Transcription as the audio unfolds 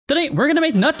Today, we're gonna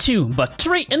make not 2, but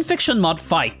 3 infection mod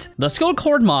fight. The sculk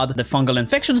horde mod, the fungal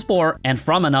infection spore, and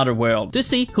from another world to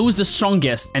see who's the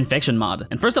strongest infection mod.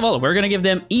 And first of all, we're gonna give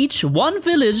them each 1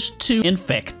 village to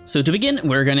infect. So to begin,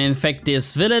 we're gonna infect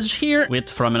this village here with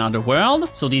from another world.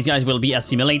 So these guys will be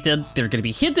assimilated, they're gonna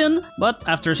be hidden, but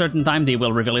after a certain time, they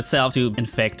will reveal itself to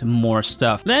infect more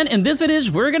stuff. Then in this village,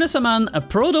 we're gonna summon a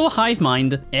proto hive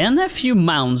mind and a few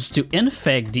mounds to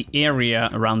infect the area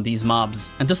around these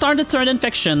mobs. And to start the third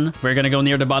infection, we're gonna go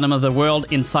near the bottom of the world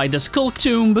inside the sculk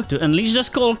tomb to unleash the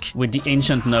sculk with the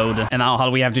ancient node. And now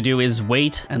all we have to do is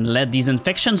wait and let these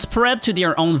infections spread to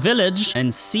their own village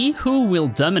and see who will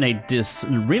dominate this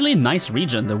really nice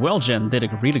region. The world gen did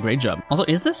a really great job. Also,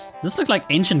 this look like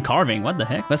ancient carving, what the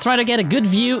heck? Let's try to get a good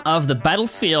view of the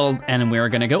battlefield and we're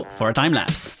gonna go for a time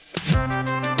lapse.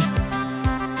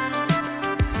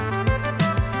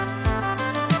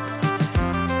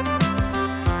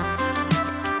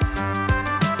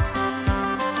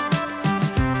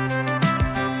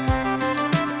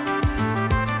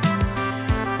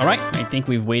 Alright, I think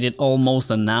we've waited almost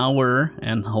an hour,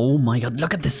 and oh my god,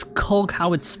 look at this sculk,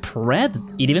 how it's spread.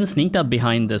 It even sneaked up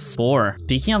behind the spore.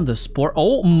 Speaking of the spore,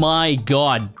 oh my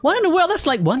god. What in the world? That's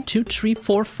like 1, 2, 3,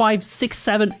 4, 5, 6,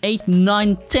 7, 8,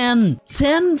 9, 10.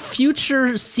 10 future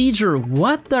sieger.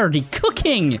 What are they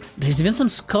cooking? There's even some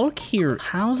sculk here.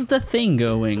 How's the thing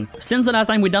going? Since the last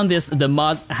time we done this, the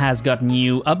mods has got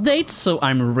new updates, so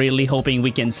I'm really hoping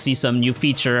we can see some new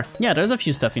feature. Yeah, there's a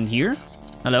few stuff in here.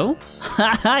 Hello?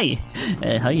 Hi!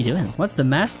 How you doing? What's the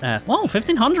mass at? Oh,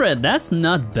 1500, that's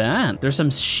not bad. There's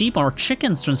some sheep or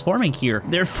chickens transforming here.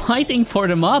 They're fighting for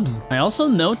the mobs. I also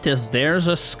noticed there's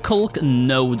a sculk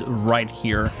node right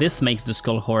here. This makes the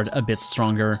sculk horde a bit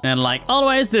stronger. And like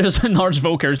always, there's an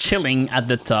archvoker chilling at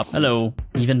the top. Hello.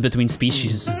 Even between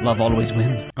species, love always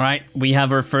wins. All right, we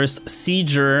have our first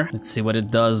sieger. Let's see what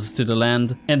it does to the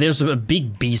land. And there's a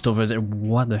big beast over there.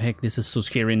 What the heck? This is so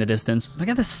scary in the distance. Look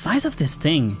at the size of this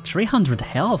thing. 300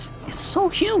 health is so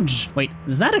huge. Wait,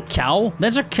 is that a cow?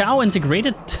 There's a cow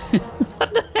integrated.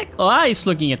 What the heck? Oh, it's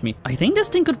looking at me. I think this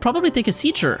thing could probably take a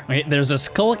sieger. Okay, there's a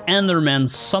sculk enderman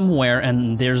somewhere,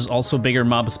 and there's also bigger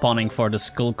mobs spawning for the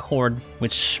sculk horde,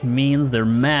 which means their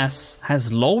mass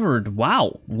has lowered.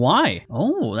 Wow, why?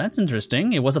 Oh, that's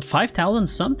interesting. It was at 5,000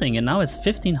 something, and now it's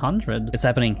 1,500. It's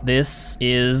happening. This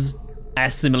is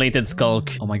assimilated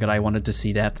sculk. Oh my god, I wanted to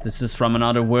see that. This is from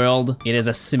another world. It is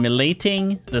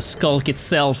assimilating the sculk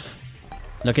itself.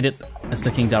 Look at it. It's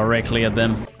looking directly at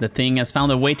them. The thing has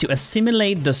found a way to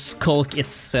assimilate the sculk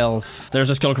itself.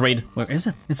 There's a sculk raid. Where is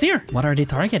it? It's here. What are they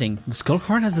targeting? The sculk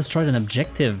horde has destroyed an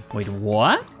objective. Wait,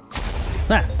 what?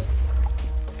 Ah.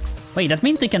 Wait, that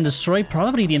means they can destroy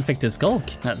probably the infected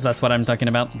sculk. That's what I'm talking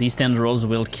about. These tendrils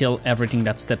will kill everything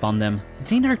that step on them. I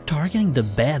think they're targeting the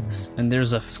beds. And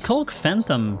there's a sculk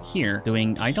phantom here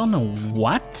doing I don't know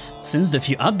what. Since the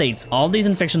few updates, all these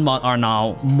infection mods are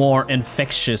now more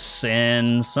infectious.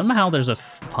 And somehow there's a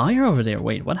fire over there.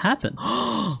 Wait, what happened?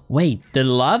 Wait, the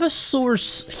lava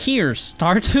source here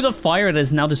started a fire that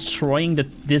is now destroying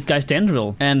this guy's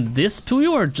tendril. And this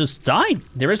Puyor just died.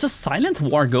 There is a silent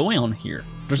war going on here.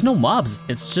 There's no mobs,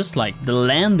 it's just like the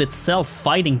land itself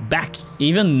fighting back.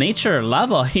 Even nature,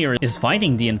 lava here, is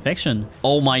fighting the infection.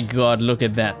 Oh my god, look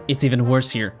at that. It's even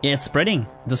worse here. It's spreading.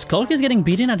 The sculk is getting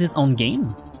beaten at his own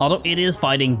game. Although it is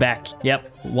fighting back. Yep,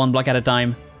 1 block at a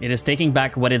time. It is taking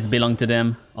back what it's belonged to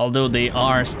them. Although they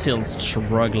are still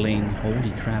struggling.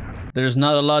 Holy crap. There's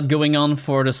not a lot going on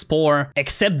for the spore,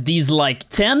 except these like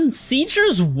 10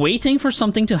 siegers waiting for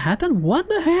something to happen? What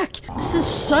the heck? This is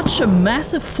such a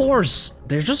massive force.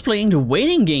 They're just playing the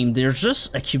waiting game. They're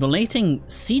just accumulating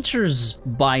siegers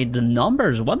by the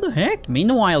numbers. What the heck?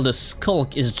 Meanwhile, the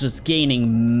sculk is just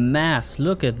gaining mass.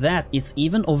 Look at that. It's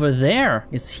even over there.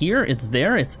 It's here, it's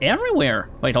there, it's everywhere.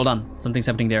 Wait, hold on. Something's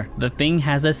happening there. The thing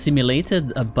has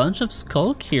assimilated a bunch of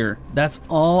sculk here. That's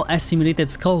all assimilated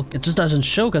sculk. It just doesn't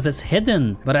show because it's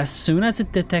hidden. But as soon as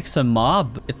it detects a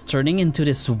mob, it's turning into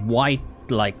this white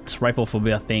like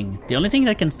trypophobia thing. The only thing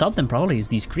that can stop them probably is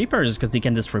these creepers because they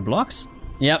can destroy blocks.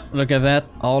 Yep, look at that.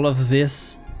 All of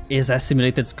this is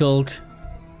assimilated sculk.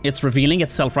 It's revealing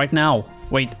itself right now.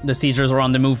 Wait, the siegers are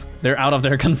on the move. They're out of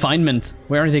their confinement.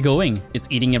 Where are they going? It's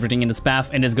eating everything in its path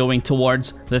and is going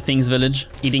towards the thing's village,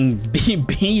 eating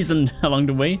bees and along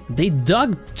the way. They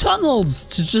dug tunnels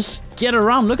to just get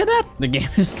around. Look at that. The game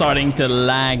is starting to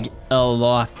lag a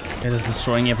lot. It is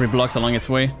destroying every block along its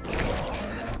way.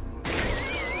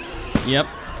 Yep.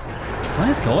 What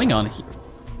is going on here?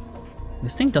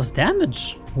 This thing does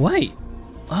damage. Wait.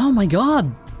 Oh my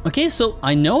god. Okay, so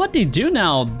I know what they do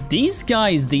now. These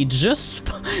guys, they just...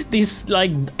 these,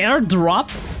 like,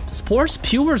 airdrop spore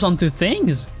spewers onto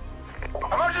things.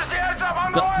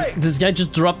 This guy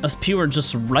just dropped a spear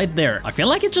just right there. I feel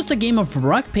like it's just a game of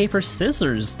rock, paper,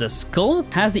 scissors. The skull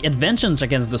has the advantage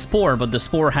against the spore, but the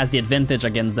spore has the advantage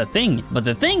against the thing. But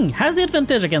the thing has the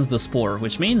advantage against the spore,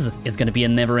 which means it's gonna be a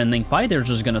never-ending fight. They're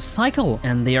just gonna cycle,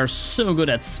 and they are so good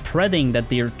at spreading that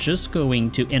they're just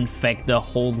going to infect the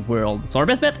whole world. So our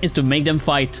best bet is to make them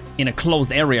fight in a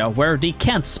closed area where they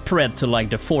can't spread to like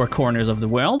the four corners of the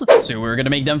world. So we're gonna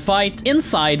make them fight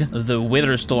inside the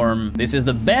Wither Storm. This is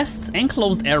the best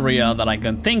enclosed area that I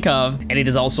can think of, and it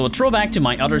is also a throwback to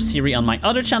my other series on my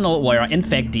other channel where I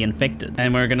infect the infected.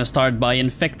 And we're gonna start by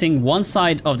infecting one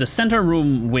side of the center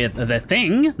room with the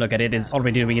thing. Look at it, it's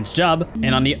already doing its job.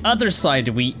 And on the other side,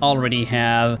 we already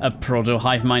have a proto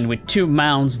hive mind with 2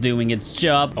 mounds doing its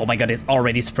job. Oh my god, it's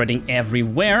already spreading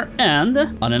everywhere. And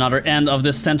on another end of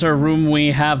the center room,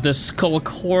 we have the sculk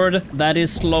horde that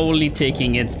is slowly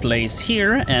taking its place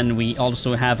here. And we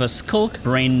also have a sculk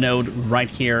brain node right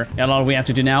here. And all we have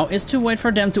to do now is to wait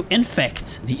for them to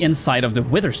infect the inside of the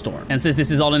Wither Storm. And since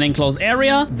this is all an enclosed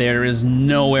area, there is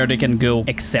nowhere they can go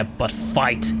except but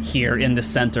fight here in the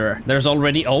center. There's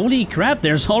already, holy crap,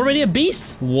 there's already a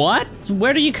beast. What?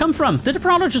 Where do you come from? Did the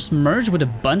Prowler just merge with a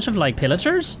bunch of like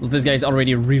pillagers? This guy's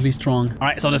already really strong. All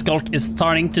right, so the sculk is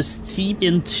starting to seep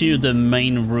into the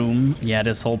main room. Yeah,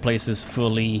 this whole place is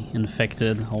fully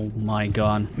infected. Oh my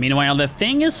god. Meanwhile, the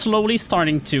thing is slowly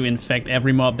starting to infect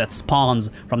every mob that spawns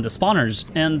from the spawners.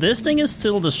 And this thing is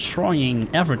still destroying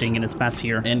everything in its path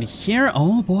here. And here,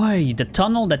 oh boy, the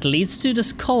tunnel that leads to the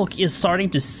sculk is starting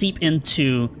to seep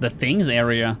into the thing's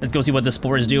area. Let's go see what the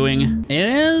spore is doing. It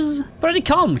is pretty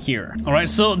calm here. All right,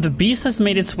 so the beast has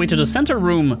made its way to the center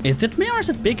room. Is it me or is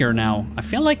it bigger now? I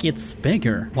feel like it's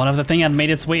bigger. One of the thing had made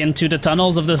its way into the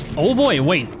tunnels of this. Oh boy,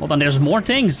 wait, hold on, there's more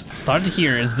things. Started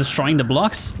here, is destroying the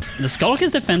blocks. The sculk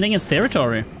is defending its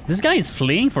territory. This guy is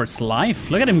fleeing for its life.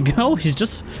 Look at him go, he's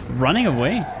just running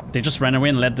away. They just ran away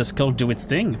and let the sculk do its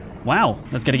thing. Wow,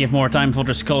 that's gonna give more time for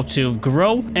the sculk to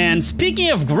grow. And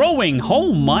speaking of growing,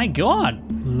 oh my god.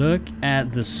 Look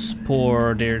at the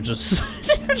spore, they're just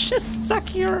they're just stuck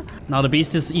here. Now the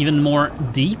beast is even more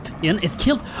deep in. It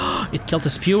killed the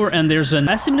spear, and there's an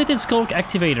assimilated sculk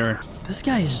activator. This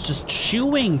guy is just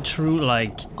chewing through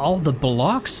like all the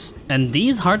blocks, and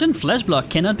these hardened flesh block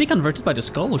cannot be converted by the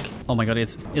sculk. Oh my god,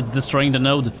 it's destroying the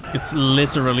node. It's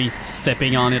literally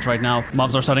stepping on it right now.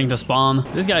 Mobs are starting to spawn.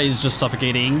 This guy is just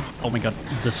suffocating. Oh my god,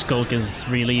 the sculk is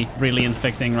really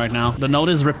infecting right now. The node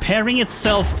is repairing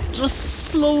itself just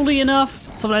slowly enough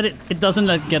so that it doesn't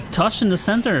like get touched in the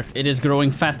center. It is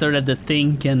growing faster than the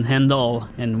thing can handle.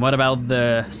 And what about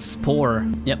the spore?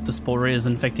 Yep, the spore is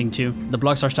infecting too. The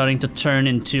blocks are starting to turn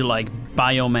into like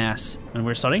biomass, and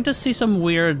we're starting to see some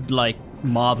weird like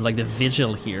mobs like the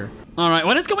vigil here. All right,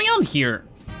 what is going on here?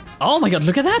 Oh my god,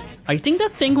 look at that! I think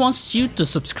that thing wants you to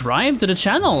subscribe to the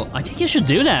channel. I think you should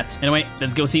do that. Anyway,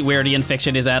 let's go see where the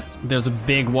infection is at. There's a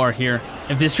big war here.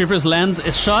 If this creeper's land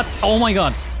is shot, oh my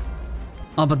god.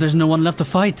 Oh, but there's no one left to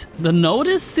fight. The node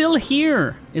is still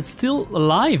here. It's still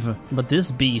alive. But this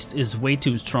beast is way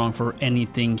too strong for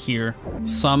anything here.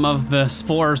 Some of the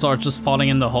spores are just falling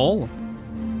in the hole.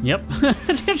 Yep,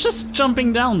 they're just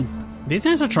jumping down. These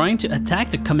guys are trying to attack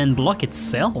the command block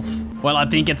itself. Well, I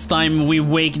think it's time we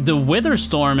wake the Wither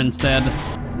Storm instead.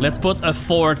 Let's put a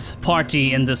fourth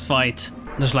party in this fight.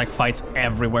 There's like fights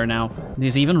everywhere now.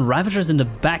 There's even Ravagers in the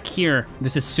back here.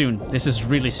 This is soon. This is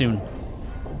really soon.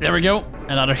 There we go.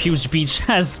 Another huge beach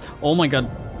has, oh my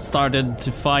god, started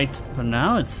to fight. But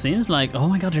now it seems like, oh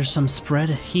my god, there's some spread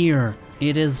here.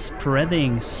 It is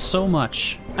spreading so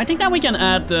much. I think that we can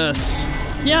add this.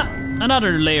 Yeah,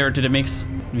 another layer to the mix.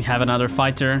 We have another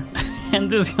fighter. And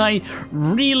this guy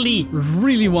really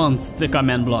wants the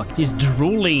command block. He's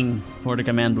drooling for the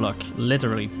command block,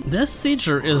 literally. This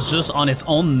sieger is just on its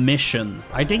own mission.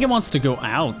 I think it wants to go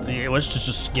out. It wants to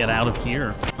just get out of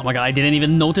here. Oh my god, I didn't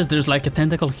even notice there's like a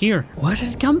tentacle here. Where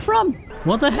did it come from?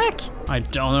 What the heck? I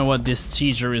don't know what this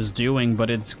sieger is doing, but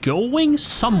it's going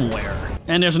somewhere.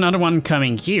 And there's another one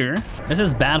coming here. This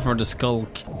is bad for the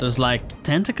sculk. There's like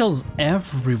tentacles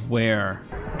everywhere.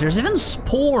 There's even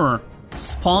spore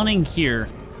spawning here.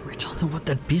 I don't know what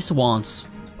that beast wants.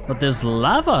 But there's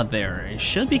lava there. You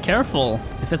should be careful.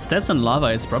 If it steps in lava,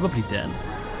 it's probably dead.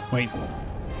 Wait.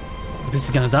 The beast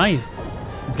is gonna die.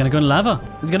 It's gonna go in lava.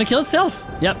 It's gonna kill itself.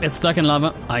 Yep, it's stuck in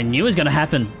lava. I knew it was gonna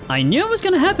happen. I knew it was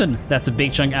gonna happen. That's a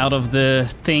big chunk out of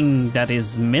the thing that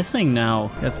is missing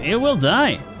now. Because it will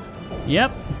die.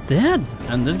 Yep, it's dead.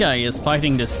 And this guy is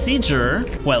fighting the sieger.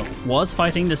 Well, was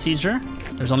fighting the sieger.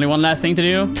 There's only one last thing to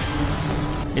do.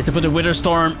 Is to put the Wither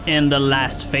Storm in the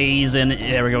last phase, and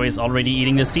there we go, it's already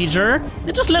eating the sieger.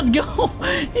 It just let go.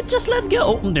 It just let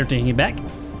go. Oh, they're taking it back.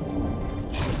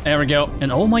 There we go.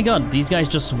 And oh my god, these guys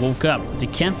just woke up. They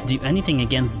can't do anything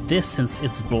against this since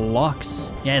it's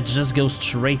blocks. Yeah, it just goes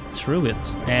straight through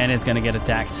it. And it's gonna get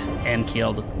attacked and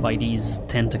killed by these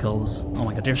tentacles. Oh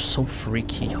my god, they're so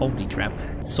freaky. Holy crap.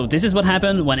 So this is what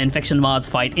happened when infection mods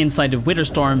fight inside the Wither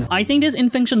Storm. I think this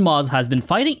infection mods has been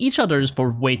fighting each other for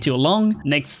way too long.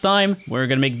 Next time, we're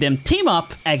gonna make them team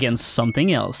up against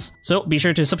something else. So be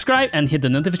sure to subscribe and hit the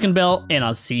notification bell, and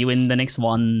I'll see you in the next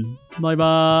one. Bye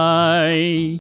bye.